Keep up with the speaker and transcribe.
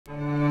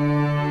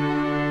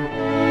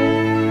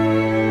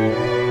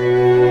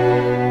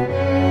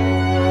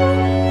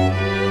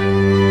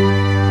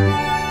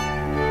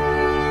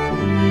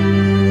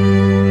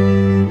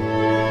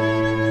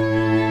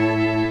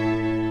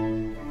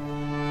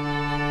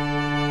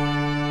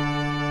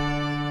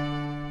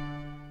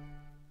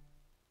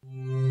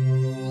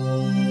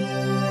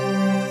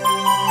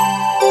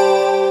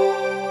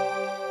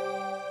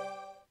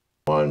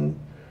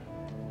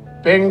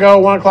Bingo,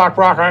 1 o'clock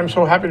rock. I'm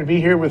so happy to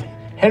be here with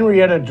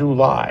Henrietta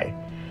Dulai.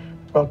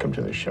 Welcome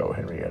to the show,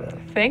 Henrietta.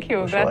 Thank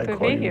you. Glad to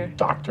be here.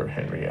 Dr.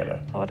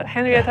 Henrietta. Oh,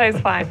 Henrietta is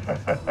fine.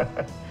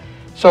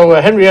 So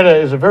Henrietta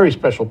is a very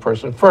special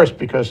person. First,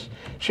 because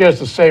she has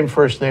the same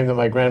first name that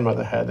my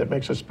grandmother had. That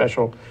makes her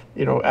special,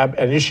 you know, ab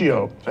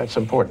initio. That's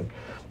important.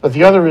 But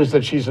the other is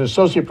that she's an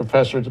associate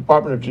professor at the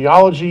Department of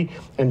Geology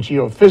and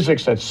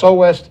Geophysics at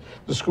SOWEST,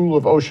 the School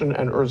of Ocean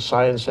and Earth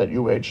Science at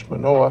UH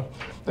Manoa.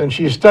 And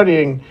she's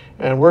studying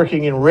and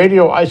working in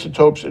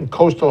radioisotopes and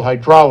coastal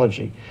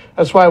hydrology.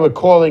 That's why we're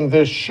calling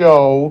this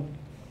show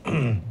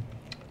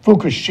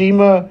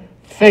Fukushima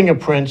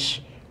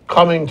Fingerprints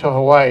Coming to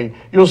Hawaii.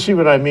 You'll see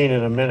what I mean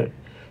in a minute.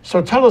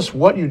 So tell us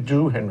what you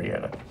do,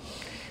 Henrietta.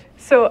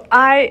 So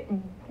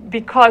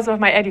because of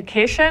my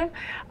education,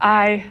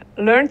 I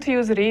learned to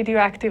use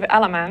radioactive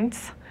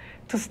elements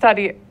to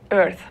study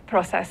Earth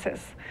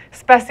processes.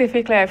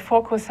 Specifically, I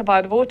focus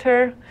about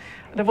water,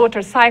 the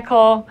water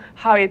cycle,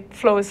 how it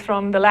flows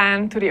from the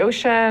land to the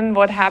ocean,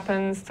 what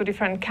happens to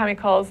different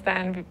chemicals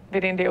then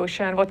within the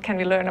ocean, what can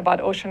we learn about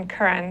ocean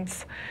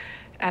currents,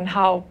 and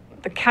how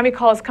the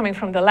chemicals coming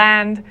from the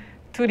land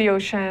to the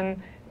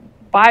ocean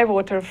by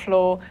water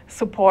flow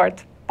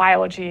support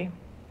biology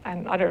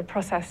and other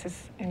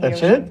processes in the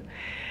ocean. That's it?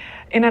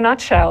 In a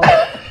nutshell.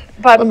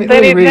 But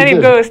then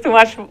it goes too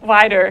much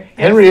wider.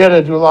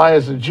 Henrietta Dulai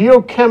is a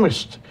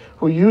geochemist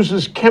who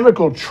uses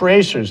chemical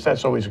tracers,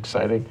 that's always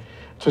exciting,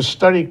 to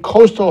study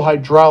coastal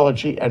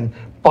hydrology and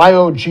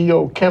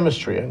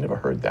biogeochemistry. I never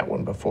heard that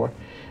one before.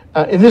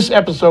 In this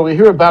episode, we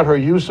hear about her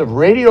use of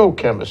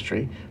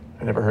radiochemistry,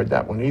 I never heard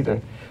that one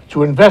either,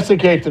 to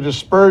investigate the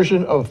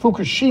dispersion of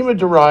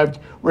Fukushima-derived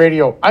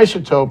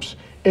radioisotopes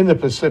in the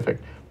Pacific.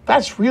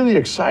 That's really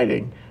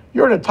exciting.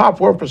 You're in the top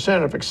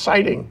 1% of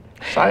exciting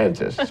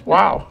scientists.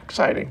 Wow,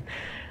 exciting.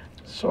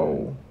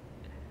 So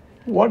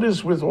what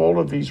is with all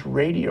of these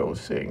radio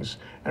things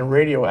and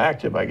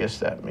radioactive, I guess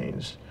that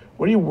means?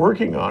 What are you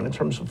working on in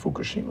terms of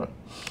Fukushima?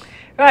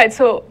 Right,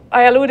 so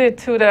I alluded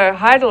to the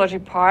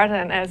hydrology part,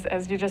 and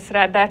as you just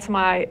said, that's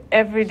my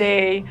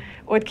everyday,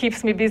 what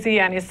keeps me busy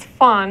and is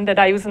fun, that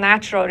I use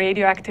natural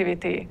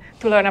radioactivity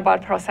to learn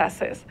about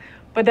processes.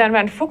 But then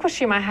when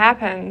Fukushima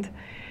happened,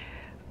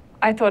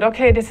 I thought,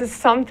 okay, this is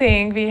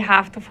something we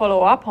have to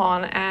follow up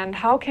on, and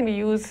how can we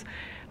use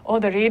all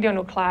the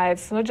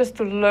radionuclides, not just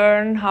to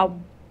learn how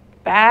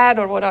bad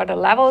or what are the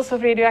levels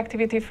of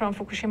radioactivity from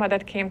Fukushima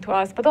that came to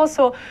us, but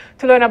also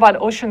to learn about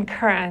ocean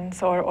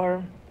currents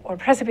or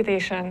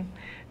precipitation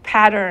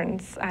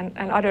patterns and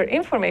other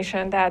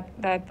information that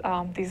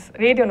these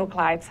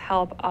radionuclides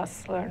help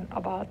us learn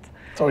about.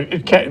 So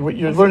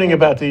you're learning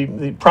about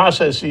the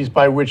processes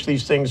by which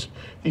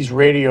these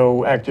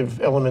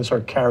radioactive elements are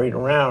carried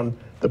around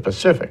the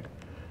Pacific.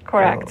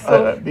 Correct.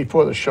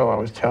 Before the show, I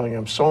was telling you,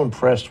 I'm so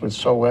impressed with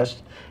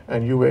SOWEST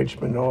and UH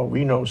Manoa.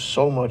 We know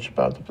so much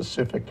about the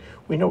Pacific.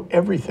 We know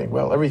everything,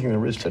 well, everything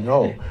there is to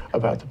know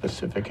about the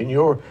Pacific. And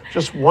you're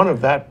just one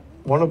of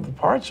the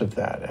parts of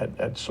that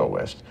at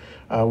SOWEST.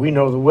 We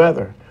know the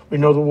weather, we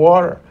know the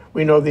water,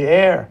 we know the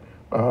air,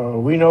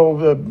 we know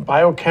the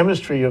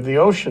biochemistry of the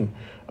ocean,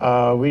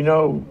 we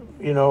know,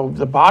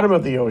 the bottom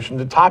of the ocean,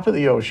 the top of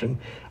the ocean.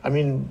 I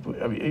mean,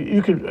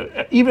 you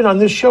could, even on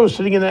this show,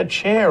 sitting in that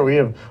chair, we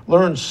have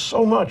learned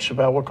so much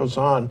about what goes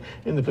on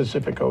in the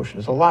Pacific Ocean.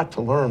 There's a lot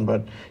to learn,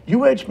 but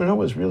UH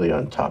Manoa is really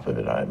on top of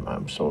it.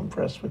 I'm so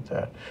impressed with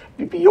that.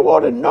 You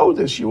ought to know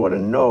this. You ought to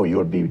know.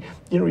 You ought to be,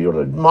 you ought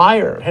to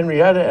admire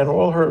Henrietta and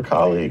all her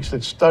colleagues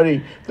that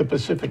study the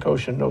Pacific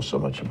Ocean know so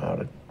much about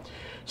it.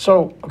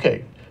 So,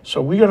 okay,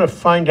 so we're going to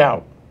find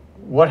out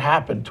what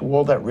happened to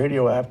all that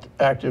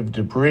radioactive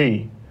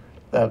debris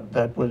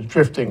that was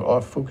drifting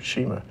off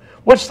Fukushima.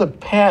 What's the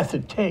path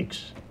it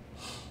takes?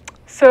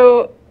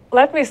 So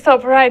let me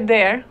stop right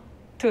there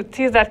to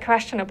tease that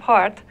question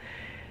apart.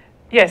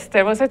 Yes,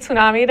 there was a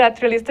tsunami that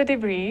released the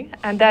debris,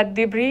 and that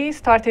debris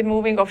started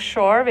moving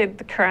offshore with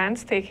the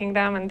currents taking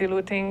them and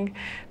diluting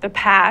the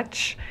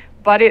patch.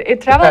 But it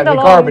traveled along...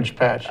 The garbage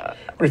patch,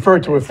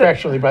 referred to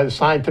affectionately by the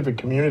scientific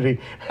community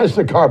as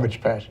the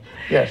garbage patch,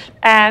 yes.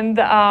 And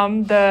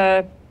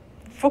the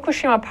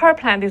Fukushima power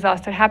plant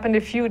disaster happened a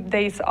few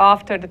days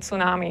after the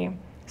tsunami.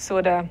 So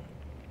the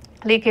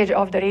leakage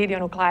of the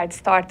radionuclides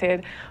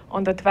started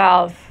on the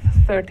 12th,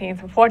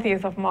 13th, and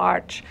 14th of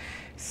March.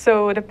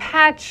 So the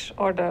patch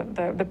or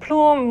the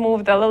plume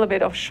moved a little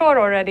bit offshore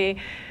already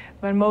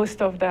when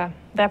most of the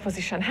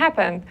deposition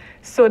happened.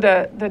 So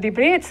the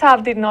debris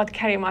itself did not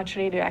carry much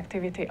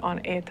radioactivity on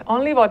it,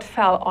 only what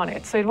fell on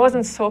it. So it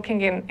wasn't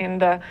soaking in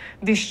the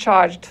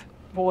discharged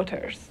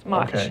waters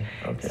much.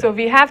 Okay. So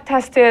we have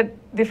tested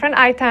different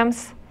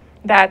items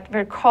that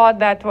were caught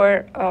that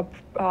were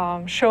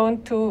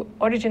shown to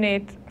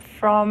originate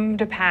from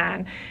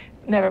Japan.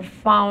 Never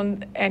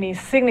found any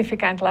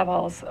significant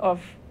levels of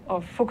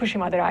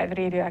Fukushima-derived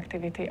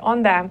radioactivity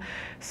on them.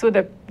 So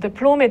the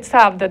plume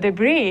itself, the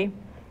debris,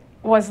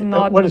 was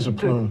not... What is a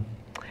plume?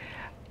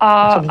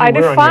 I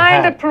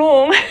define the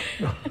plume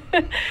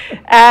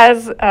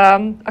as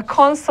a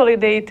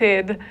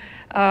consolidated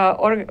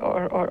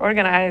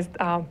organized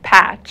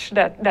patch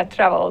that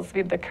travels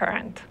with the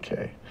current.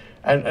 Okay.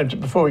 And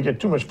before we get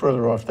too much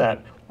further off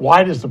that,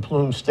 why does the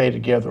plume stay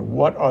together?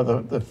 What are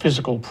the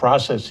physical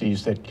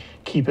processes that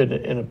keep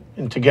it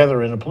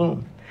together in a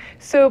plume?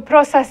 So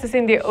processes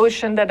in the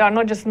ocean that are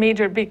not just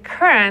major big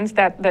currents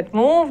that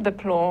move the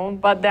plume,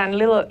 but then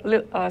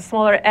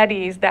smaller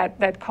eddies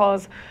that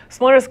cause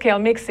smaller scale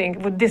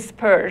mixing would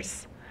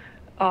disperse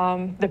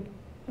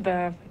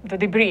the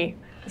debris.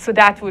 So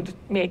that would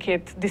make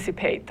it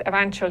dissipate,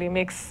 eventually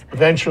mix.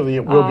 Eventually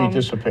it will be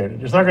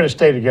dissipated. It's not going to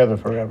stay together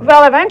forever.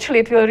 Well, eventually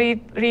it will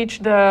reach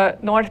the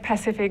North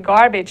Pacific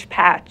garbage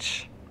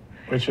patch.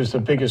 Which is the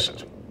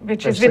biggest.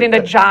 Which is within the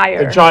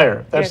gyre. The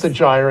gyre. That's yes. the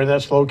gyre, and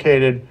that's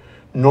located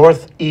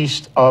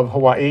northeast of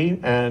Hawaii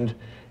and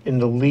in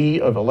the lee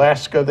of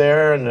Alaska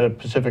there and the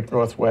Pacific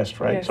Northwest,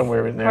 right? Yes.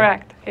 Somewhere in there.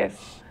 Correct,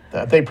 yes.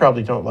 They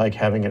probably don't like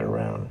having it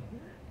around.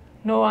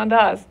 No one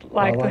does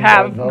like to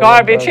have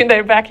garbage in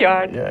their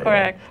backyard. Yeah,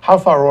 correct. Yeah. How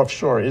far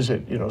offshore is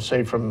it,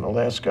 say from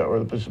Alaska or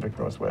the Pacific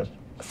Northwest?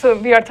 So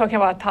we are talking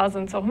about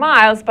thousands of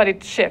miles, but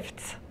it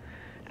shifts.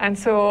 And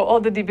so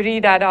all the debris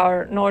that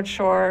our north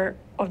shore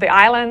of the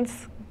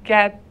islands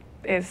get,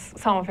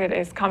 some of it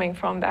is coming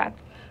from that.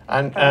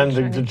 And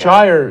the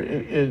gyre,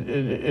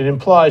 it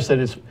implies that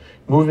it's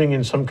moving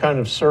in some kind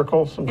of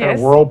circle, some kind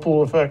of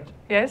whirlpool effect?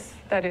 Yes,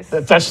 that is.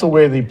 That's the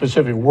way the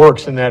Pacific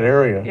works in that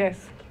area.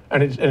 Yes.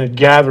 And it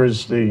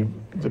gathers the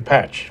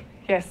patch.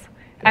 Yes.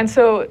 And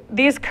so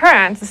these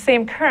currents, the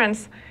same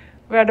currents,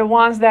 were the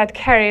ones that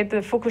carried the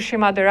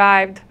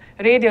Fukushima-derived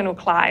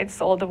radionuclides,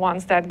 all the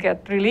ones that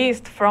get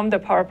released from the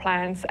power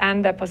plants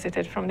and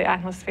deposited from the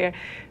atmosphere.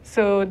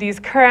 So these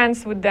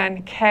currents would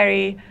then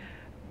carry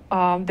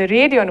the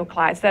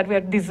radionuclides that were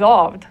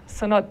dissolved,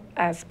 so not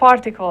as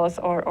particles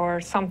or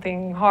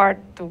something hard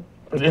to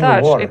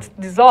touch. It's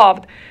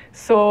dissolved.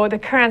 So the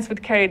currents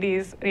would carry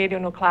these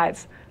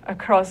radionuclides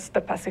across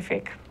the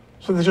Pacific.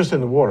 So they're just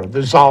in the water,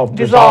 dissolved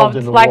in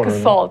the like water. Like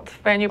a salt.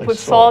 When you put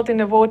salt in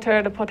the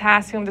water, the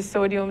potassium, the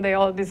sodium, they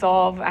all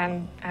dissolve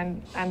and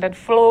that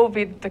flow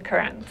with the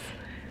currents.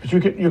 But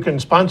you can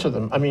sponsor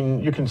them. I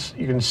mean, you can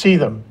see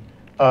them.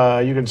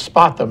 You can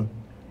spot them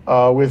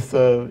with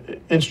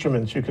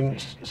instruments. You can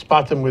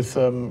spot them with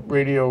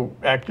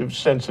radioactive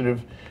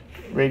sensitive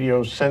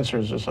radio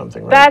sensors or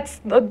something, right?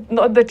 That's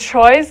not the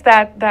choice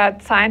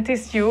that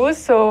scientists use.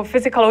 So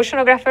physical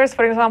oceanographers,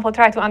 for example,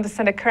 try to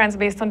understand the currents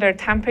based on their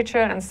temperature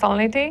and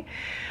salinity.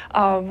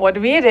 What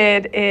we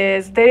did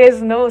is there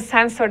is no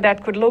sensor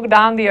that could look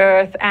down the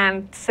Earth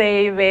and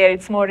say where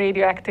it's more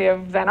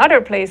radioactive than other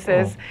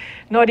places.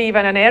 Not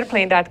even an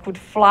airplane that could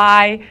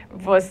fly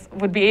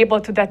would be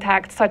able to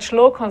detect such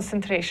low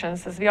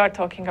concentrations as we are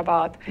talking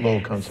about. Low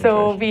concentration.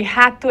 So we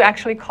had to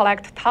actually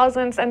collect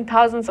thousands and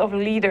thousands of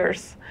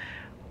liters,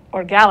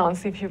 or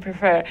gallons if you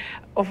prefer,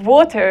 of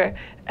water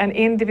and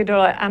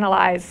individually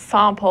analyze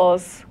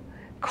samples,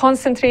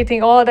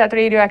 concentrating all that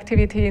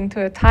radioactivity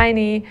into a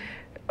tiny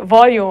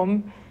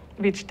volume,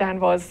 which then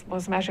was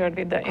measured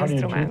with the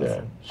instruments. How do you do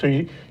that? So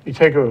you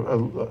take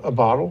a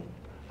bottle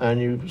and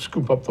you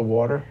scoop up the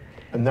water,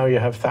 and now you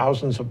have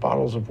thousands of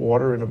bottles of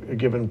water in a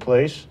given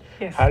place.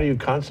 Yes. How do you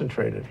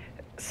concentrate it?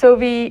 So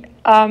we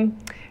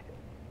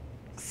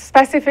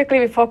specifically,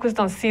 we focused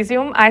on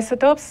cesium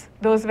isotopes.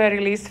 Those were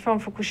released from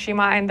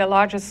Fukushima in the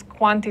largest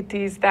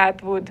quantities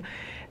that would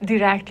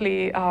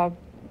directly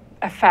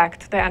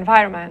affect the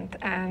environment.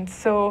 And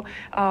so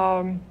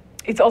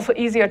it's also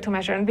easier to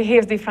measure and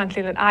behaves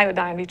differently than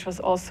iodine, which was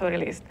also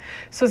released.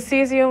 So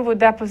cesium would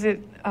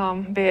deposit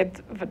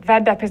with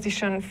wet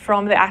deposition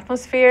from the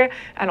atmosphere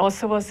and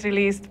also was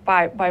released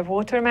by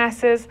water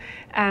masses.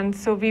 And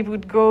so we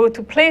would go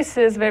to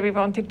places where we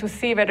wanted to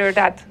see whether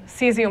that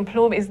cesium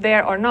plume is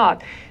there or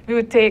not. We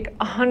would take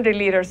a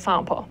 100-liter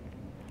sample.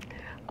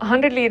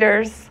 100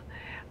 liters,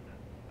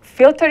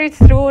 filter it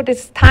through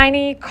this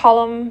tiny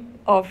column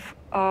of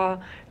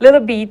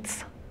little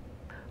beads,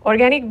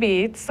 organic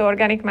beads, so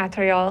organic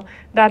material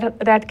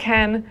that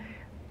can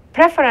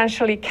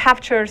preferentially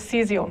capture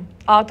cesium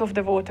out of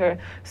the water.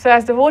 So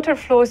as the water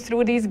flows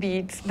through these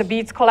beads, the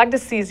beads collect the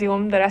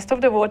cesium, the rest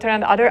of the water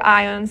and other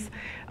ions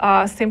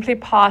simply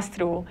pass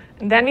through.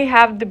 And then we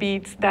have the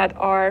beads that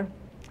are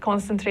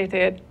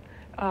concentrated,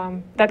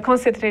 that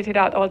concentrated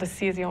out all the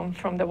cesium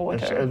from the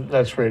water.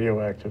 That's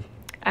radioactive.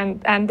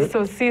 And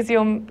so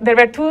cesium, there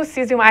were 2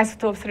 cesium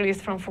isotopes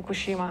released from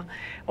Fukushima.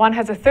 One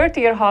has a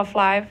 30-year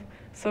half-life,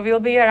 so will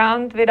be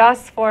around with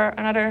us for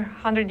another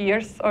 100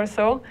 years or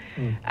so.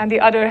 And the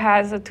other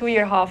has a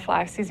 2-year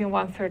half-life,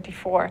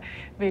 cesium-134,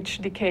 which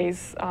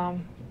decays.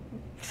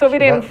 So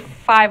within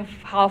 5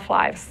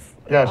 half-lives.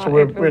 Yeah, so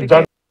we're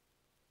done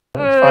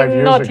 5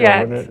 years not ago,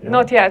 yet, wasn't it? Yeah.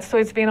 Not yet. So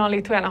it's been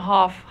only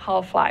 2.5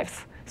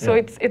 half-lives. So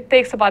it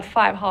takes about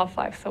 5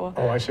 half-lives. So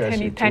I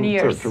see. 10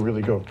 years to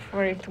really go.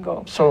 for it to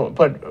go. So,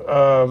 but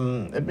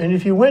and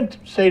if you went,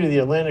 say, to the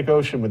Atlantic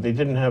Ocean, but they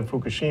didn't have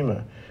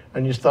Fukushima,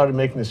 and you started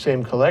making the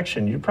same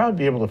collection, you'd probably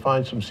be able to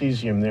find some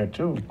cesium there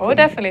too. Oh,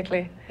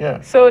 definitely.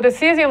 Yeah. So the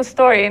cesium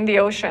story in the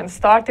ocean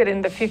started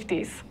in the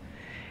 50s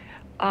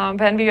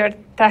when we were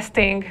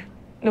testing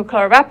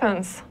nuclear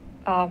weapons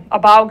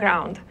above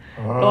ground,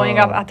 blowing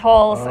up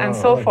atolls and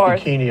so like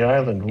forth. Bikini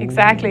Island. Ooh.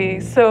 Exactly.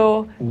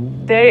 So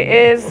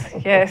there is,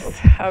 yes,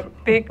 a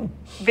big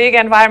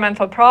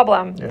environmental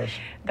problem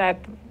that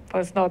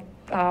was not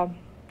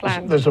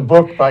planned. There's a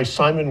book by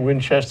Simon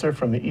Winchester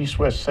from the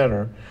East-West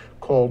Center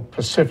called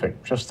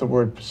Pacific, just the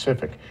word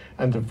Pacific.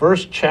 And the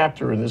first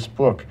chapter in this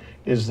book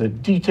is the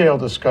detailed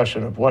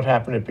discussion of what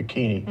happened at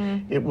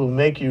Bikini. It will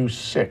make you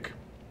sick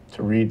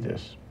to read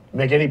this.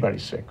 Make anybody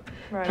sick.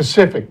 Right.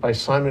 Pacific by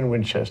Simon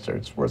Winchester.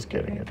 It's worth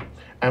getting it.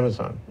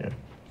 Amazon, yeah.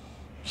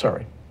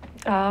 Sorry.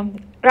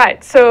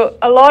 Right, so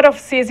a lot of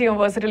cesium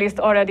was released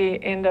already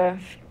in the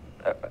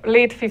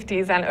late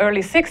 50s and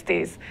early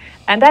 60s,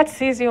 and that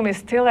cesium is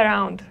still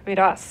around with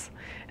us.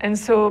 And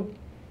so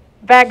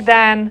back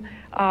then,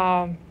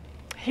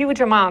 huge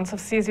amounts of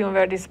cesium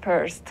were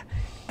dispersed.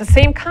 The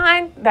same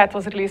kind that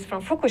was released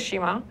from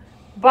Fukushima,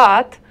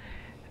 but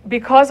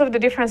because of the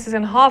differences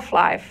in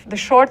half-life, the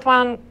short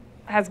one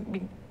has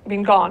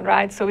been gone,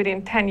 right? So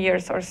within 10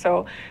 years or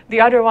so.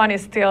 The other one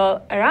is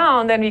still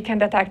around, and we can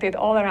detect it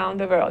all around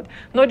the world,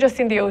 not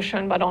just in the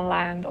ocean, but on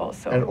land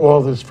also. And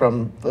all this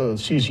from the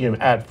cesium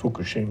at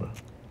Fukushima?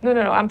 No,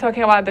 I'm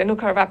talking about the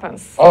nuclear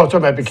weapons. Oh,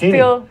 talking about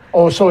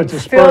Bikini. So it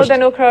dispersed still the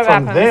nuclear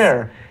from weapons.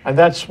 there. And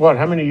that's what,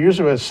 how many years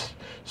ago?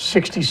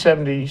 60,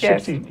 70,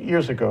 60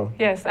 years ago.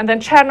 Yes, and then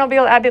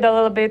Chernobyl added a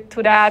little bit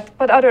to that,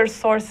 but other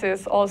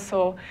sources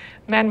also,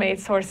 man-made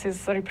sources,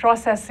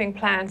 reprocessing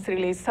plants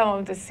release some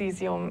of the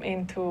cesium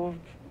into,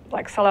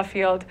 like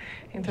Sellafield,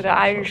 into the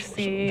Irish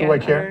Sea. Do I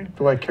care?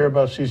 Do I care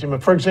about cesium?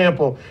 For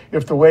example,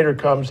 if the waiter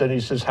comes and he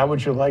says, "How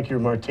would you like your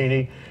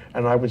martini?"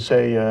 and I would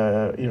say,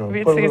 you know,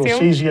 put a little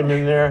cesium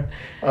in there.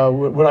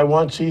 Would I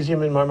want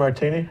cesium in my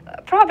martini?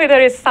 Probably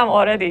there is some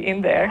already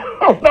in there.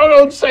 Oh, no,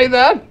 don't say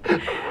that.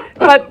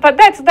 but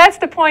that's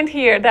the point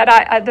here,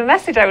 that the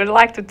message I would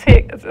like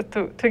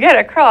to get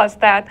across,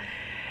 that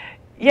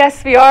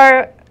yes, we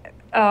are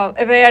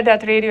aware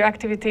that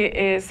radioactivity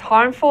is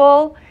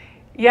harmful,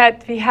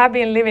 yet we have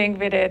been living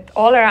with it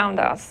all around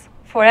us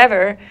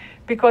forever,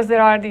 because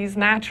there are these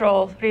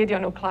natural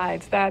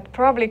radionuclides that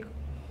probably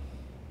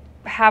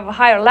have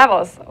higher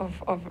levels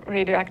of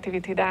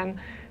radioactivity than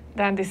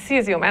the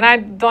cesium. And I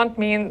don't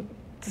mean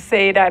to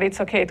say that it's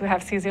okay to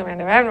have cesium in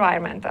the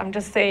environment. I'm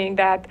just saying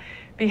that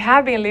we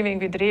have been living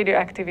with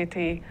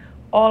radioactivity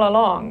all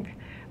along.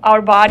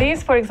 Our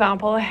bodies, for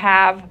example,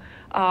 have,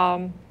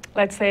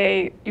 let's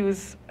say,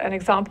 use an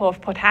example of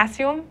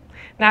potassium,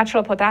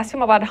 natural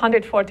potassium, about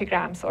 140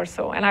 grams or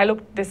so. And I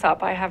looked this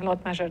up. I have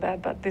not measured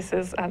that, but this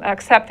is an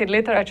accepted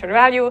literature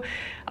value.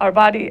 Our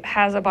body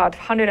has about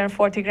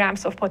 140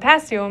 grams of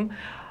potassium,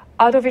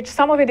 out of which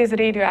some of it is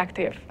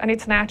radioactive, and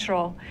it's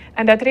natural.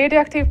 And that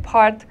radioactive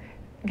part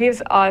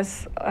gives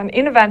us an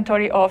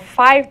inventory of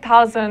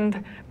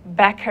 5,000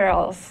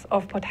 becquerels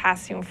of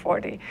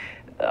potassium-40.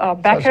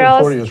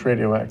 Potassium-40 is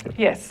radioactive.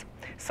 Yes.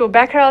 So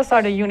becquerels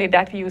are the unit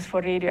that we use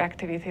for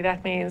radioactivity.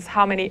 That means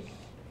how many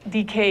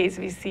decays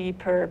we see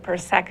per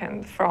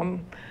second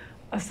from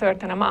a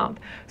certain amount.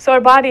 So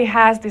our body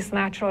has this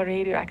natural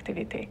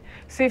radioactivity.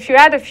 So if you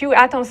add a few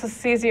atoms of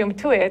cesium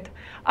to it,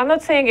 I'm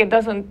not saying it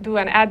doesn't do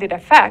an added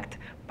effect,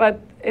 but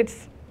it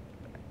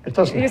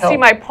doesn't help. You see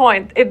my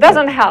point. It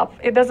doesn't help.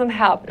 It doesn't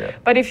help. Yeah.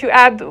 But if you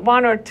add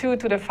 1 or 2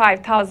 to the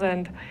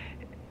 5,000,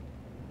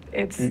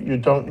 it's... You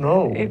don't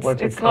know what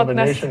the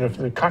combination of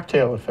the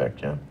cocktail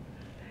effect, yeah?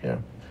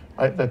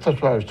 That's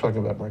why I was talking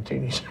about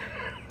martinis.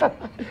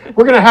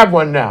 We're going to have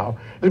one now.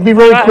 It'll be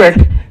very quick.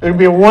 It'll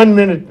be a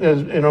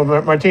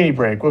 1-minute martini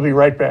break. We'll be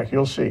right back.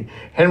 You'll see.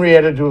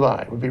 Henrietta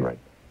Dulai. We'll be right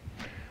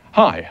back.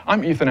 Hi,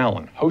 I'm Ethan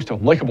Allen, host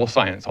of Likeable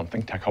Science on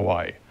Think Tech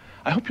Hawaii.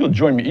 I hope you'll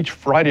join me each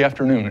Friday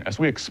afternoon as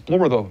we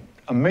explore the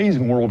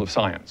amazing world of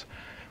science.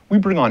 We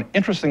bring on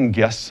interesting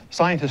guests,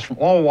 scientists from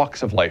all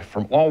walks of life,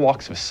 from all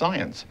walks of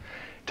science,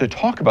 to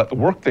talk about the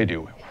work they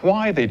do,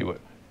 why they do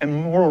it, and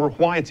moreover,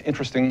 why it's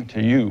interesting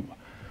to you,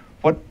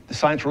 what the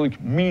science really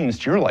means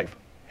to your life,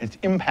 its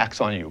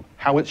impacts on you,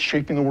 how it's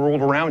shaping the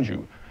world around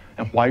you,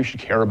 and why you should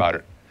care about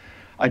it.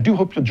 I do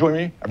hope you'll join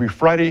me every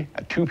Friday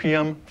at 2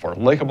 p.m. for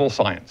Likeable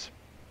Science.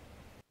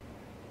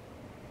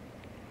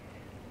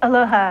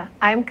 Aloha,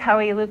 I'm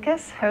Kaui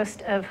Lucas,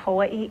 host of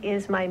Hawaii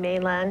is My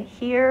Mainland,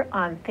 here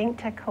on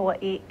Think Tech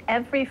Hawaii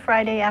every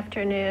Friday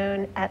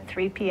afternoon at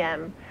 3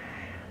 p.m.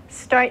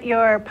 Start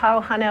your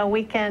Pauhana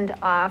weekend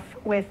off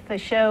with the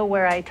show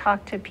where I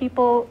talk to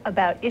people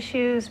about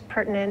issues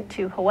pertinent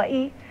to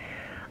Hawaii.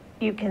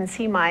 You can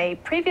see my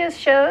previous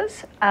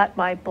shows at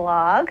my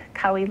blog,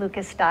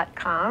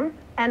 kauilucas.com,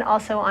 and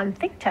also on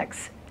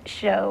ThinkTech's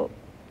show.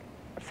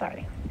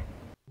 Sorry.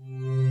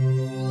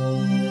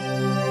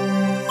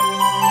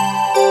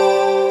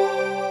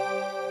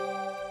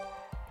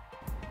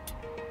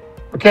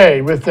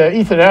 Okay, with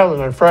Ethan Allen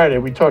on Friday,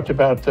 we talked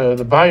about the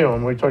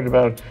biome. We talked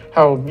about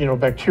how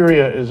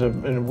bacteria is a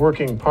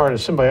working part, a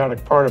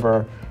symbiotic part of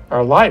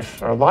our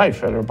life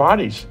and our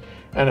bodies,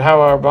 and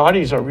how our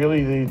bodies are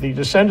really the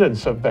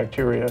descendants of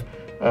bacteria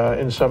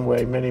in some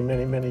way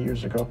many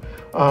years ago.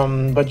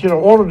 But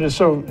all of it is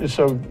so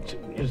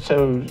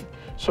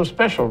so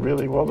special,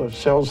 really. Well, the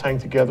cells hang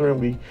together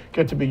and we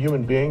get to be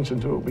human beings and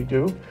do what we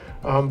do.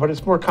 But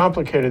it's more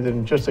complicated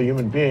than just a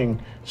human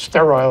being,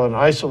 sterile and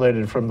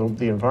isolated from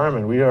the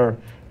environment. We are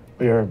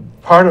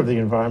part of the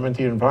environment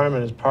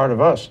is part of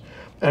us.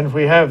 And if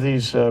we have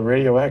these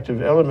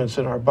radioactive elements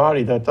in our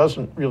body, that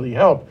doesn't really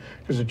help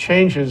because it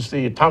changes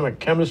the atomic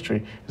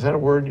chemistry. Is that a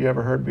word you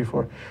ever heard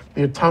before?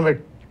 The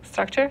atomic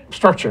Structure?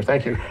 Structure,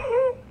 thank you.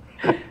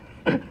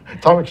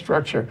 Atomic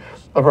structure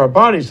of our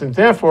bodies, and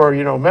therefore,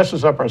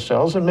 messes up our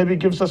cells and maybe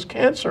gives us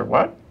cancer.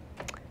 What?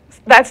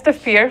 That's the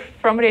fear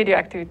from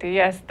radioactivity,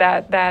 yes,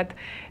 that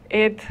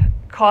it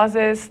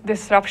causes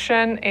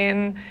disruption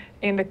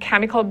in the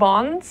chemical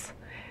bonds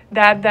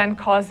that then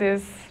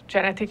causes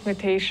genetic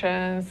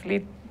mutations,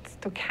 leads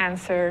to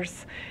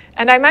cancers.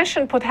 And I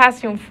mentioned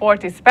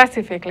potassium-40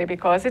 specifically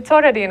because it's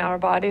already in our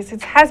bodies.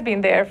 It has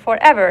been there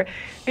forever.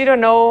 We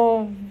don't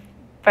know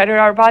whether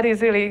our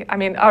bodies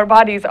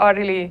are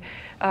really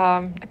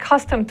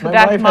accustomed to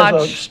that much. My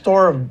wife has a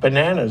store of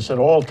bananas at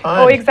all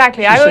times. Oh,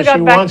 exactly. She says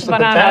she wants the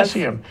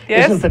potassium.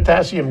 Yes? Isn't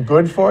potassium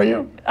good for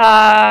you?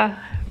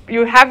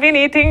 You have been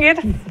eating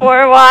it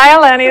for a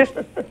while, and if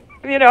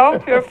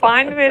you're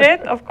fine with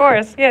it, of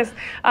course, yes.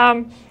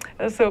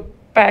 So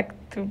back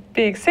to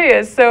being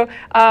serious. So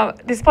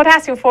this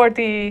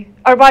potassium-40,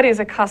 our body is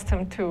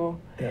accustomed to.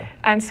 Yeah.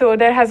 And so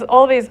there has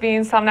always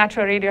been some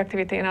natural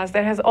radioactivity in us.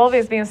 There has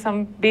always been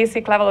some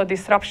basic level of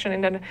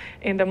disruption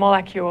in the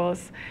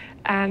molecules.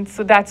 And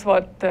so that's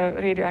what the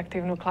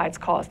radioactive nuclides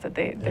cause, that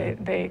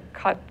they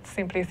cut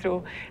simply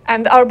through.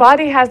 And our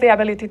body has the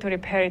ability to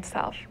repair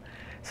itself.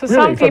 So really,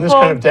 some people, from this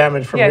kind of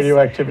damage from yes.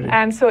 radioactivity.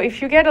 And so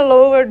if you get a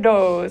lower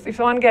dose, if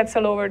one gets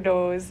a lower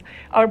dose,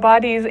 our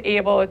body is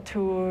able to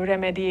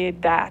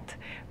remediate that.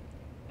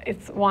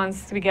 It's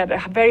once we get a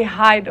very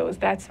high dose,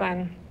 that's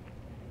when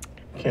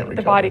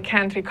the body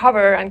can't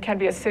recover and can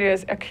be a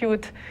serious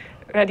acute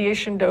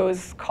radiation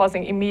dose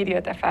causing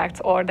immediate effects,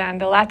 or then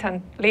the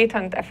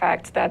latent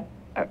effects that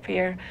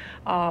appear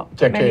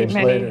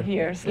many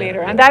years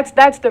later. And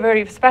that's the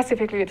very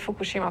specifically with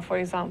Fukushima, for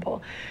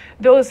example.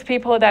 Those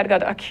people that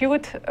got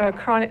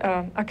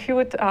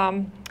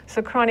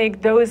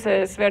chronic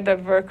doses were the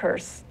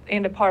workers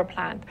in the power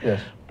plant.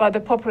 Yes. But the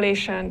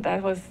population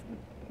that was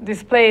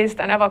displaced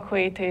and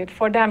evacuated,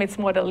 for them it's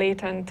more the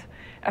latent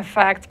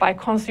effects by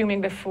consuming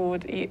the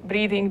food,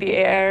 breathing the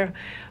air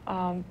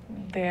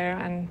there,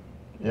 and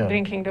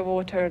drinking the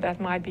water that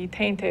might be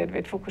tainted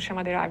with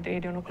Fukushima-derived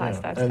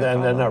radionuclides. Yeah. And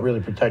they're not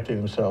really protecting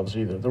themselves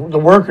either. The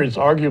workers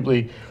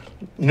arguably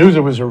knew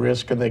there was a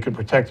risk and they could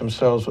protect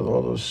themselves with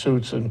all those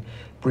suits and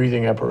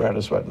breathing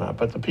apparatus, whatnot.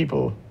 But the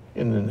people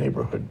in the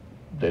neighborhood,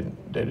 they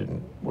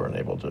weren't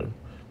able to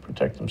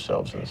protect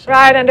themselves in the same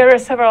way. And there were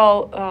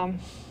several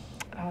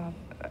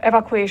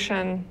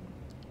evacuation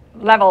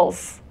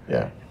levels.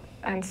 Yeah.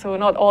 And so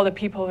not all the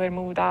people were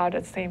moved out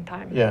at the same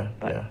time. Yeah.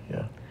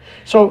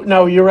 So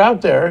now you're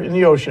out there in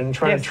the ocean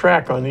trying yes. to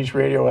track on these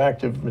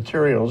radioactive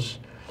materials,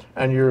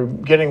 and you're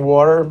getting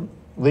water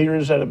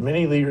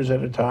many liters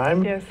at a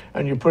time, yes.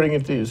 and you're putting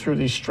it through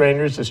these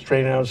strainers to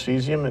strain out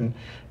cesium, and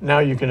now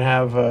you can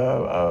have,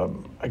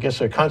 I guess,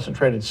 a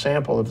concentrated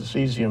sample of the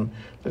cesium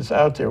that's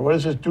out there. What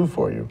does this do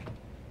for you?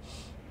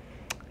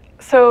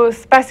 So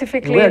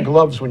specifically... You wear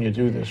gloves when you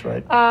do this,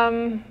 right?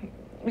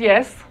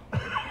 Yes.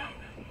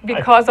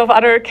 Because of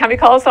other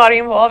chemicals are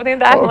involved in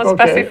that, not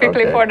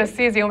specifically for the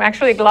cesium.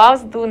 Actually,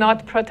 gloves do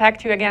not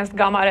protect you against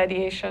gamma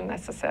radiation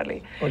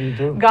necessarily. What do you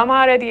do?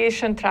 Gamma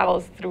radiation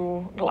travels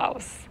through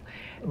gloves.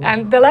 Ooh.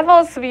 And the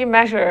levels we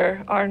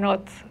measure are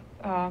not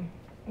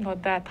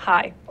that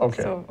high.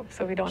 Okay.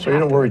 So we don't So you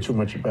don't worry too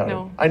much about it.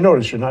 I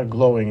notice you're not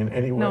glowing in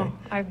any way. No,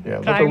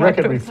 let the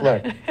record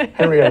reflect.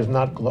 Henrietta is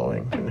not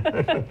glowing.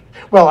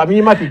 Well, I mean,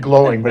 you might be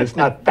glowing, but it's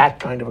not that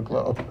kind of a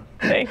glow.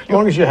 Thank you. As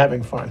long as you're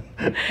having fun.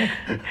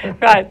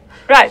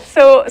 Right.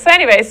 So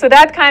anyway, so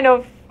that kind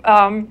of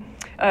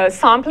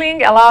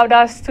sampling allowed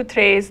us to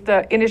trace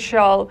the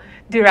initial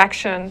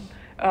direction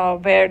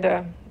where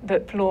the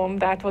plume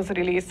that was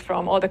released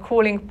from all the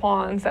cooling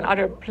ponds and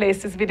other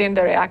places within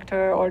the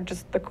reactor, or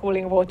just the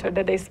cooling water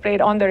that they sprayed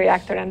on the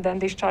reactor and then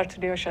discharged to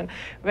the ocean.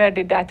 Where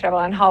did that travel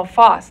and how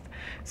fast?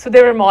 So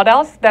there were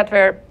models that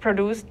were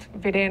produced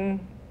within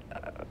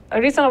a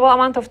reasonable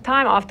amount of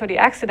time after the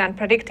accident,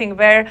 predicting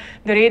where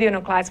the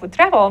radionuclides would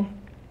travel.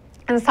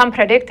 And some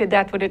predicted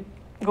that it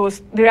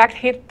goes direct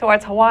hit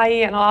towards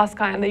Hawaii and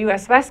Alaska and the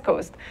US West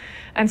Coast.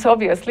 And so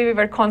obviously we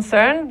were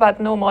concerned, but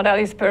no model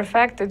is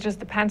perfect. It just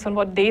depends on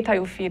what data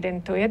you feed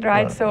into it,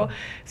 right? So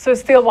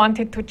still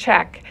wanted to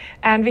check.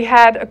 And we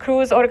had a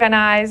cruise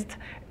organized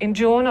in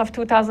June of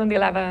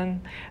 2011,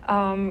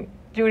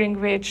 during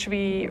which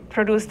we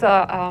produced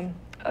a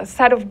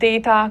set of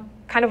data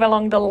kind of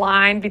along the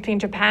line between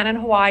Japan and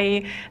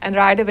Hawaii, and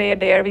right away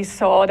there we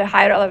saw the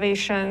higher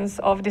elevations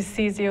of the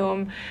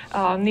cesium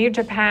near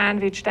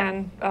Japan, which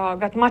then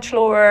got much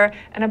lower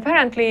and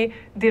apparently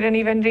didn't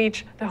even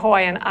reach the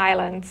Hawaiian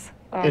Islands,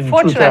 in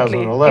fortunately,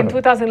 2011. in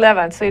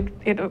 2011. So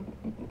it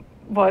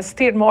was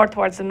steered more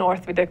towards the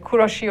north with the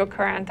Kuroshio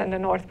current and the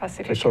North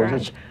Pacific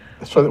current.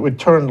 So it would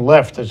turn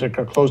left as it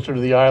got closer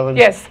to the islands,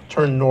 yes.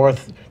 turn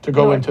north to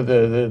go into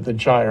the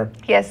gyre.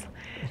 Yes.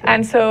 Okay.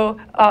 And so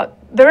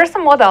there were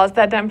some models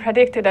that then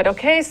predicted that,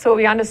 okay, so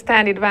we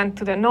understand it went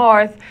to the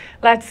north.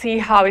 Let's see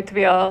how it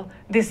will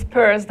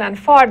disperse then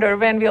farther.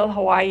 When will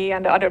Hawaii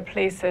and the other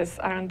places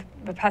around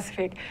the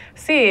Pacific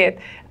see it?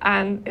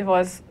 And it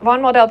was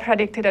one model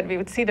predicted that we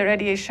would see the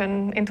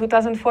radiation in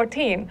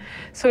 2014.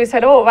 So we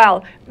said, oh,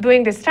 well,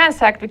 doing this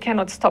transect, we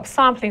cannot stop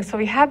sampling. So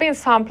we have been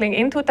sampling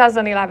in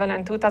 2011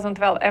 and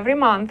 2012 every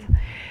month,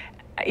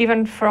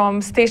 even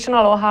from Station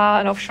Aloha,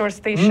 an offshore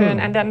station,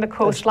 and then the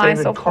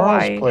coastlines of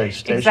Hawaii.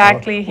 Place,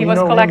 exactly. He was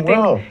collecting.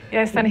 Well.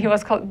 Yes, and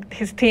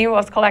his team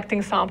was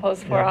collecting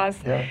samples for us.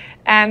 Yeah.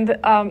 And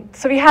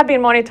so we have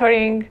been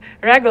monitoring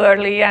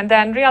regularly, and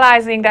then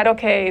realizing that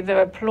okay,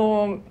 the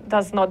plume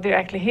does not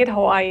directly hit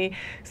Hawaii,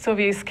 so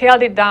we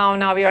scaled it down.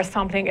 Now we are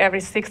sampling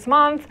every 6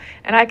 months,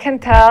 and I can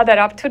tell that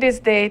up to this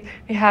date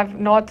we have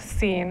not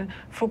seen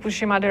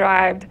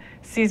Fukushima-derived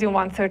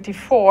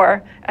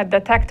cesium-134 at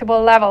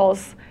detectable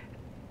levels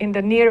in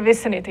the near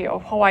vicinity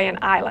of Hawaiian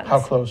Islands. How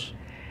close?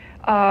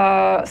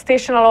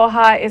 Station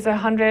Aloha is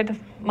 100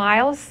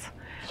 miles.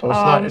 So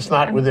it's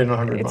not within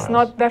 100 miles. It's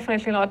not,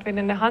 definitely not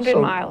within the 100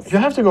 miles. You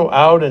have to go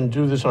out and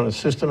do this on a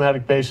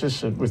systematic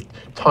basis with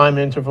time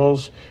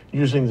intervals,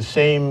 using the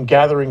same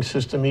gathering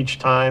system each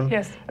time.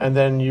 Yes. And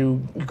then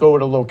you go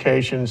at a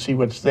location and see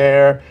what's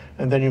there,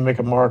 and then you make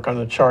a mark on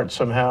the chart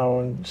somehow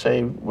and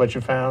say what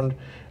you found.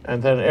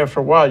 And then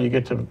after a while, you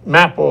get to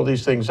map all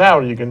these things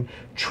out, and you can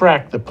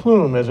track the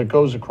plume as it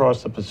goes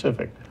across the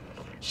Pacific.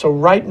 So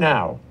right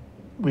now,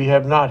 we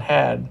have not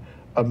had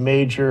a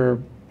major,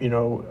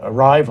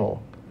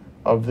 arrival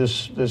of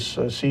this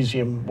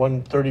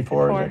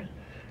cesium-134.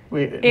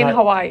 In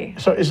Hawaii.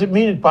 So does it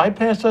mean it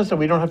bypassed us and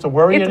we don't have to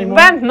worry anymore?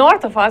 It went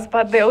north of us,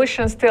 but the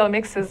ocean still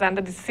mixes and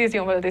the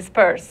cesium will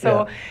disperse.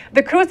 So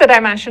the cruise that I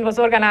mentioned was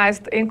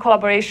organized in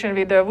collaboration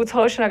with the Woods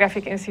Hole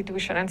Oceanographic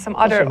Institution and some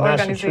other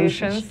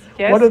organizations.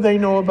 Yes. What do they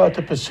know about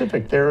the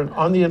Pacific? They're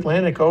on the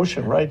Atlantic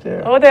Ocean right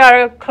there. Oh, they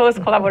are close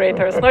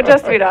collaborators, not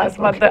just with us,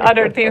 but the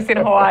other teams in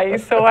Hawaii.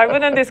 So I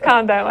wouldn't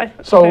discount them.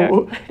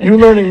 So you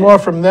learning more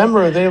from them,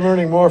 or are they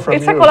learning more from you?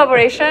 It's a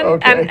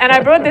collaboration, and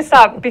I brought this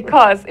up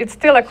because it's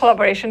still a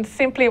collaboration.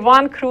 Simply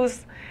one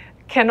cruise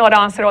cannot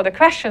answer all the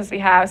questions we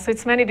have. So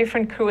it's many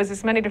different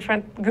cruises, many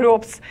different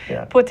groups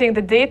putting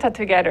the data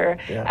together.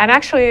 And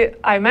actually,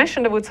 I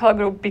mentioned the Woods Hole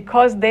group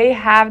because they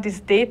have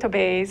this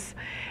database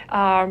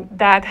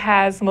that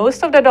has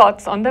most of the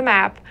dots on the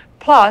map,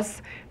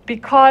 plus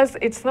because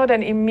it's not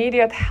an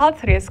immediate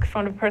health risk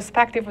from the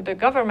perspective of the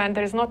government,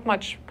 there is not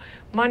much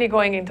money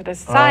going into the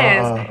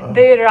science.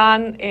 They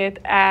run it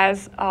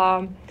as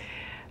an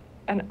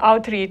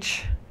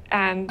outreach.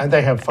 And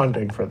they have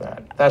funding for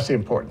that. That's the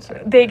important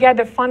thing. They get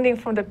the funding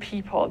from the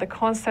people, the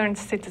concerned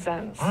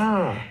citizens.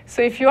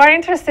 So if you are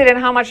interested in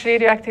how much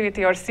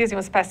radioactivity or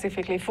cesium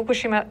specifically,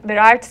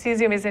 Fukushima-derived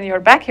cesium is in your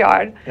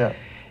backyard,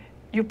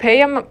 you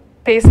pay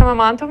some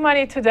amount of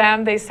money to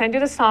them, they send you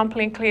the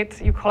sampling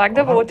kit, you collect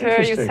the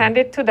water, you send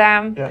it to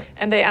them,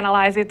 and they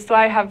analyze it. So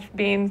I have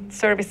been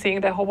servicing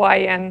the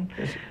Hawaiian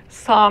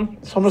It's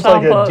almost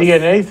like a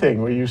DNA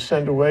thing, where you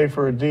send away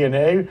for a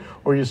DNA,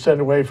 or you send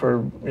away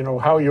for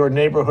how your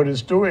neighborhood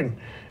is doing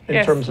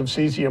in terms of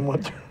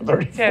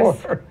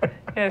cesium-134.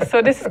 Yes.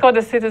 So this is called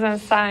the citizen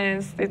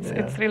science.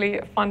 It's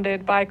really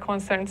funded by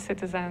concerned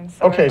citizens.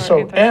 Okay,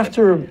 so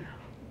after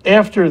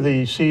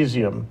the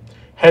cesium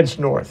heads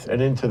north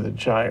and into the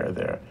gyre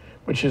there,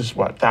 which is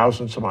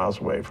thousands of miles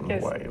away from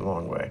Hawaii, a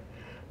long way.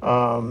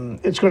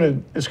 It's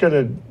going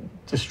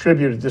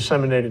to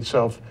disseminate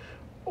itself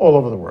all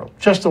over the world,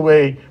 just the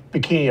way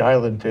Bikini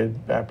Island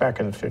did back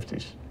in the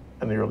 50s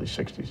and the early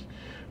 60s.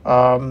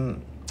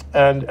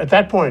 And at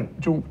that point,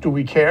 do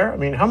we care? I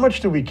mean, how much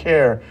do we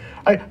care?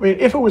 I mean,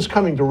 if it was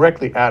coming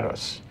directly at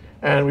us,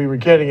 and we were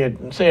getting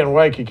it, say, on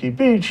Waikiki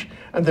Beach,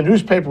 and the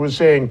newspaper was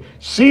saying,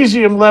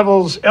 cesium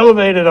levels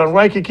elevated on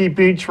Waikiki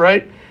Beach,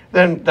 right?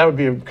 Then that would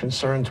be a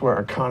concern to our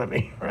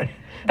economy, right?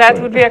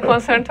 That would be a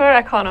concern to our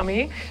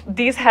economy.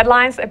 These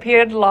headlines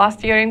appeared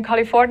last year in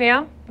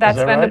California. That's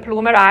when the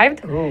plume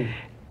arrived. Ooh.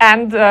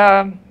 And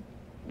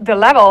the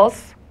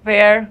levels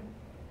were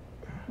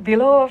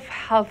below of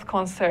health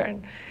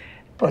concern.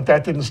 But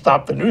that didn't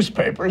stop the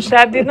newspapers.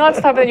 That did not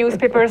stop the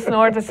newspapers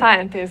nor the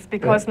scientists,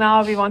 because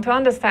now we want to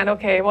understand,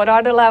 okay, what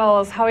are the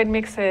levels, how it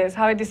mixes,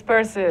 how it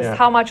disperses,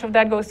 how much of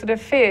that goes to the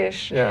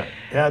fish.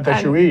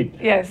 That you eat.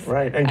 Yes.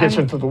 Right, and gets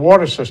into the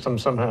water system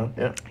somehow,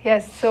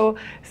 Yes, so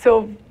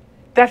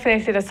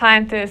definitely the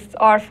scientists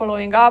are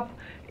following up,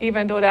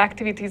 even though the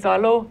activities are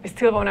low, we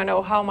still want to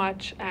know how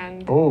much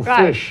and... Oh,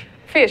 fish.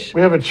 Fish.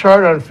 We have a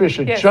chart on fish.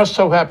 It just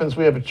so happens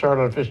we have a chart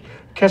on fish.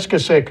 Qu'est-ce que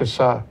c'est que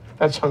ça?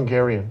 That's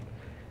Hungarian.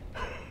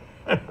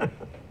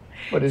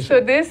 What is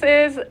it? This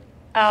is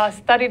a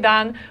study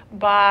done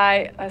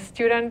by a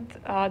student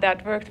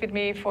that worked with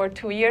me for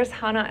 2 years,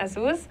 Hannah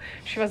Azuz.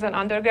 She was an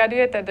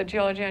undergraduate at the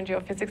Geology and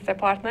Geophysics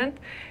department.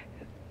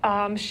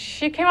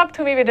 she came up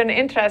to me with an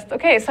interest.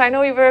 Okay, so I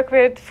know you work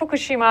with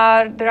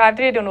Fukushima-derived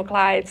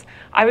radionuclides.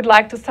 I would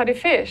like to study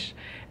fish.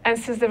 And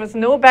since there was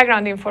no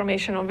background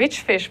information on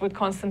which fish would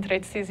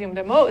concentrate cesium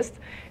the most,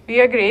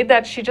 we agreed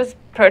that she just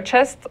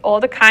purchased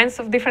all the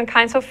different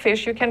kinds of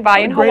fish you can buy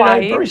in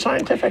Hawaii. Very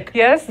scientific.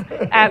 Yes,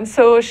 and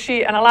so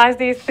she analyzed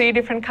these 3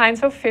 different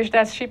kinds of fish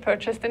that she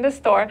purchased in the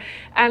store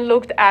and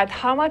looked at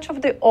how much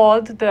of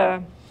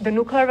the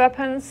nuclear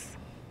weapons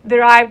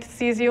derived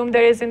cesium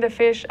there is in the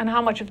fish and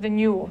how much of the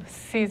new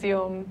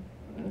cesium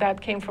that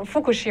came from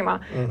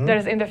Fukushima there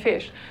is in the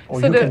fish.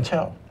 Oh, so you can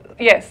tell.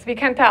 Yes, we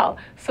can tell.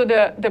 So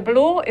the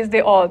blue is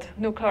the old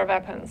nuclear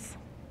weapons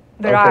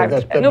derived.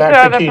 Okay,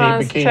 nuclear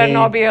weapons,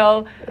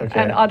 Chernobyl,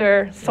 and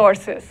other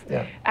sources.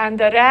 Yeah. And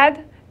the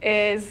red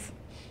is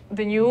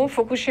the new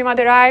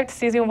Fukushima-derived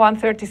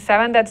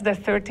cesium-137. That's the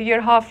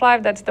 30-year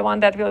half-life. That's the one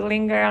that will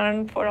linger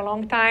on for a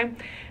long time.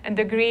 And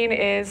the green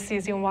is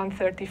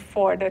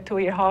cesium-134, the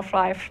 2-year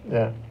half-life.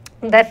 Yeah.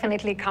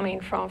 Definitely coming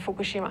from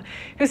Fukushima.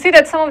 You see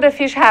that some of the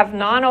fish have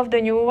none of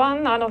the new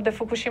one, none of the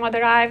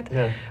Fukushima-derived,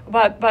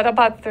 but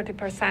about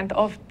 30%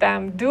 of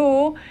them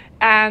do.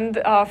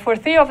 And for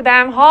 3 of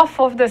them, half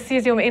of the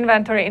cesium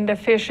inventory in the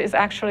fish is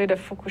actually the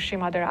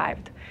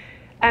Fukushima-derived.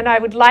 And I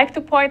would like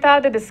to point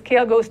out that the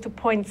scale goes to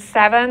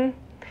 0.7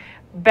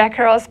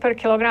 becquerels per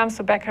kilogram.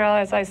 So becquerel,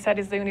 as I said,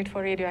 is the unit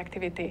for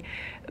radioactivity.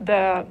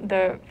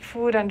 The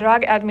Food and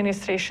Drug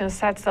Administration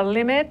sets a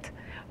limit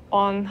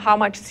on how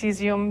much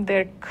cesium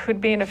there could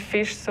be in a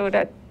fish so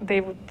that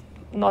they would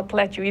not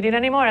let you eat it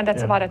anymore, and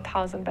that's about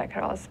 1,000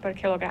 becquerels per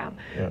kilogram.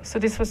 So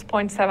this was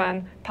 0.7,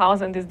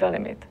 1,000 is the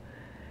limit.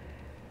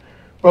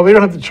 Well, we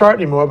don't have the chart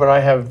anymore, but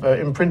I have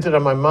imprinted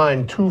on my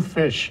mind 2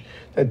 fish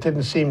that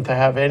didn't seem to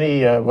have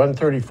any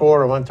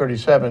 134 or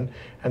 137,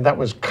 and that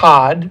was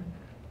cod.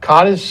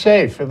 Cod is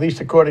safe, at least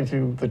according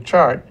to the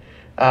chart,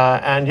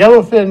 and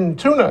yellowfin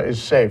tuna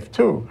is safe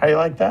too. How do you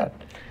like that?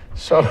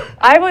 So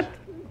I would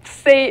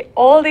say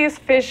all these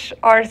fish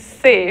are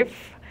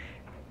safe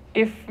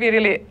if we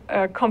really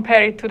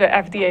compare it to the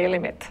FDA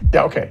limit.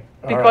 Yeah, okay.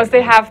 Because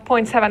they have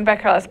 0.7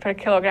 becquerels per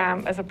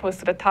kilogram as opposed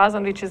to the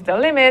 1,000, which is the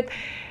limit.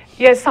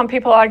 Yes, some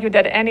people argue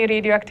that any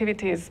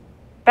radioactivity is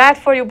bad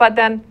for you, but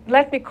then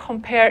let me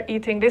compare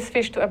eating this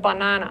fish to a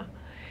banana.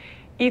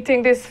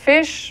 Eating this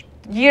fish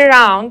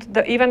year-round,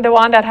 even the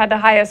one that had the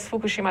highest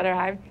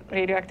Fukushima-derived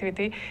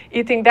radioactivity,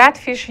 eating that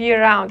fish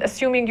year-round,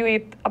 assuming you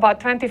eat about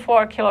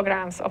 24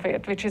 kilograms of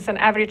it, which is an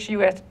average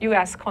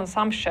US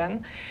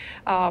consumption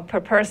per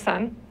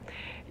person,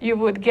 you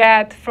would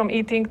get from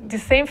eating the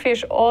same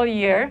fish all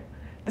year,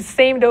 the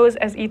same dose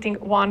as eating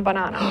 1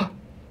 banana.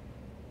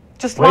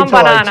 Just Wait one till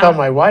banana. I tell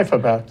my wife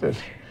about this.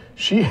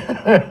 She's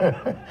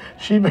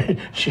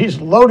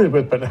loaded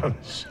with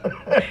bananas.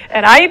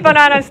 And I eat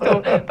bananas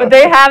too, but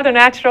they have the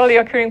naturally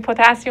occurring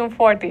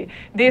potassium-40.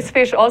 These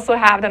fish also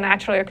have the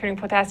naturally occurring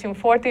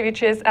potassium-40,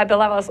 which is at the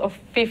levels of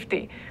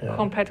 50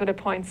 compared to the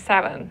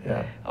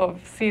 0.7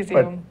 of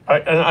cesium.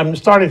 But I'm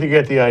starting to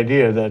get the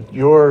idea that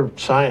your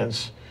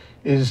science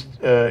is,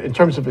 in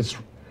terms of its,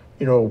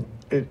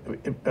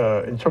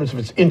 in terms of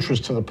its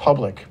interest to the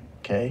public,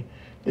 okay,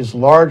 is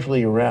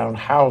largely around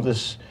how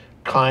this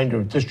kind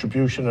of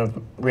distribution of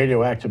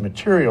radioactive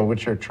material,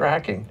 which you're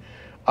tracking,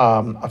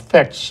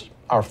 affects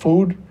our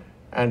food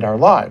and our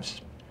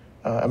lives.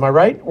 Am I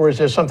right, or is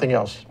there something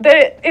else?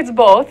 It's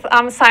both.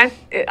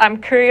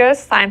 I'm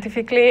curious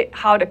scientifically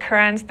how the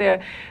currents,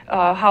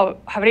 how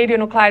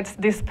radionuclides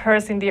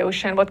disperse in the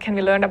ocean. What can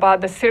we learn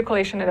about the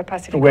circulation in the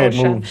Pacific Ocean?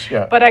 The way it moves,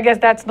 yeah. But I guess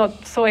that's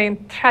not so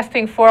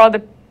interesting for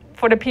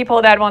the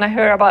people that want to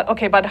hear about,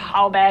 okay, but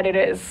how bad it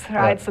is,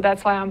 right? So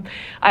that's why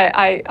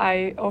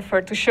I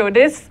offer to show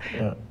this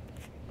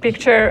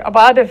picture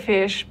about the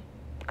fish,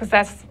 because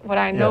that's what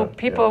I know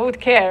people would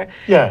care.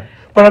 Yeah,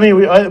 but I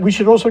mean, we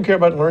should also care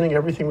about learning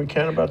everything we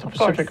can about the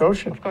Pacific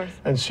Ocean. Of course.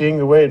 And seeing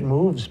the way it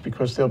moves,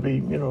 because there'll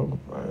be,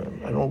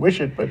 I don't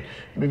wish it, but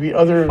maybe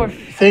other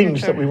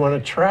things that we want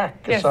to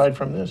track aside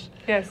from this.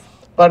 Yes.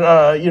 But,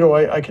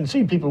 I can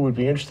see people would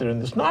be interested in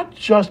this, not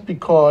just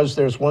because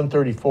there's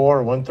 134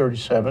 or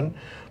 137,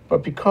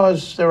 but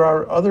because there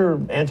are other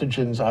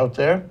antigens out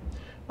there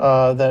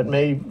that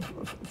may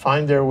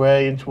find their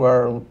way into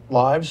our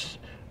lives,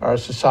 our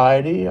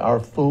society, our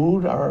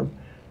food,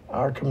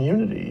 our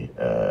community,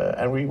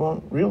 and we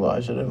won't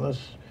realize it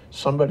unless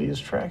somebody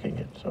is tracking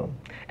it. So.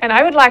 And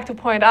I would like to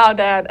point out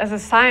that as a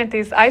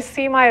scientist, I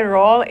see my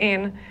role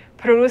in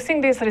producing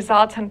these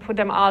results and put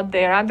them out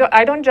there.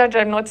 I don't judge.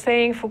 I'm not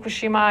saying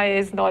Fukushima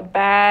is not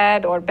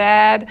bad or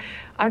bad.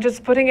 I'm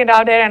just putting it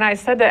out there, and I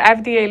set the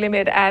FDA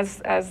limit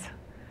as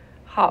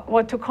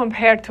what to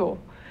compare to.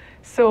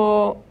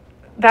 So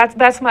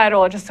that's my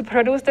role, just to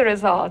produce the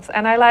results,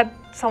 and I let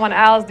someone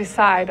else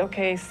decide,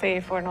 okay,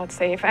 safe or not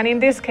safe. And in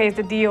this case,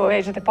 the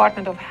DOH, the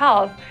Department of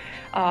Health,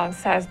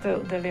 says the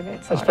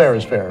limits. That's fair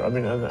is fair. I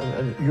mean,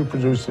 and you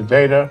produce the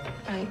data,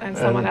 and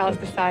someone else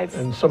decides.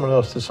 And someone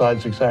else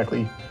decides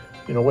exactly,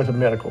 what the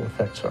medical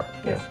effects are.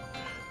 Yes.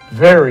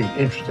 Very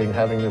interesting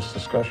having this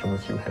discussion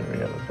with you,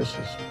 Henrietta. This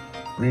is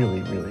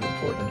really, really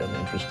important and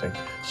interesting.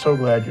 So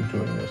glad you're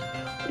doing this.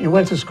 You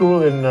went to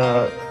school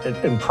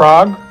in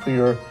Prague for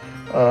your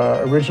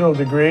original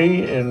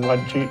degree in what,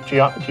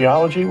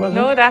 geology, was it?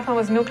 No, that one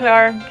was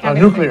nuclear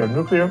chemistry.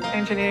 Nuclear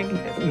Engineering.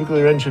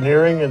 Nuclear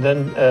engineering, and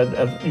then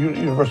at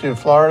University of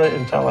Florida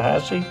in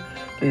Tallahassee,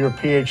 do your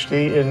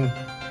PhD in?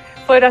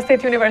 Florida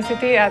State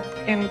University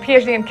in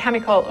PhD in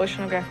chemical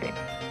oceanography.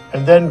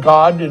 And then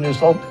God, in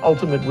His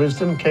ultimate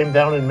wisdom, came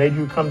down and made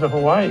you come to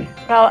Hawaii.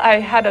 Well, I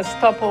had a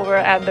stopover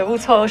at the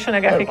Woods Hole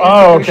Oceanographic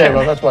Oh, Institution. okay.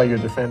 Well, that's why you're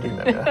defending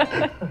them.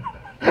 Yeah.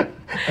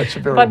 That's a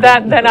very. But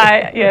then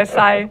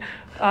I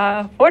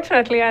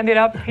fortunately ended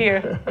up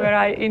here, where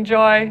I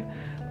enjoy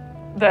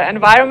the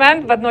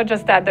environment, but not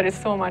just that. There is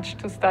so much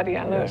to study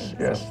and learn.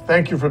 Yes. So.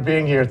 Thank you for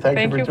being here. Thank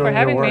you for doing your work.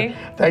 having me.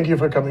 Thank you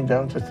for coming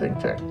down to Think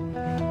Tech.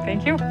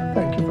 Thank you.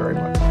 Thank you very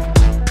much.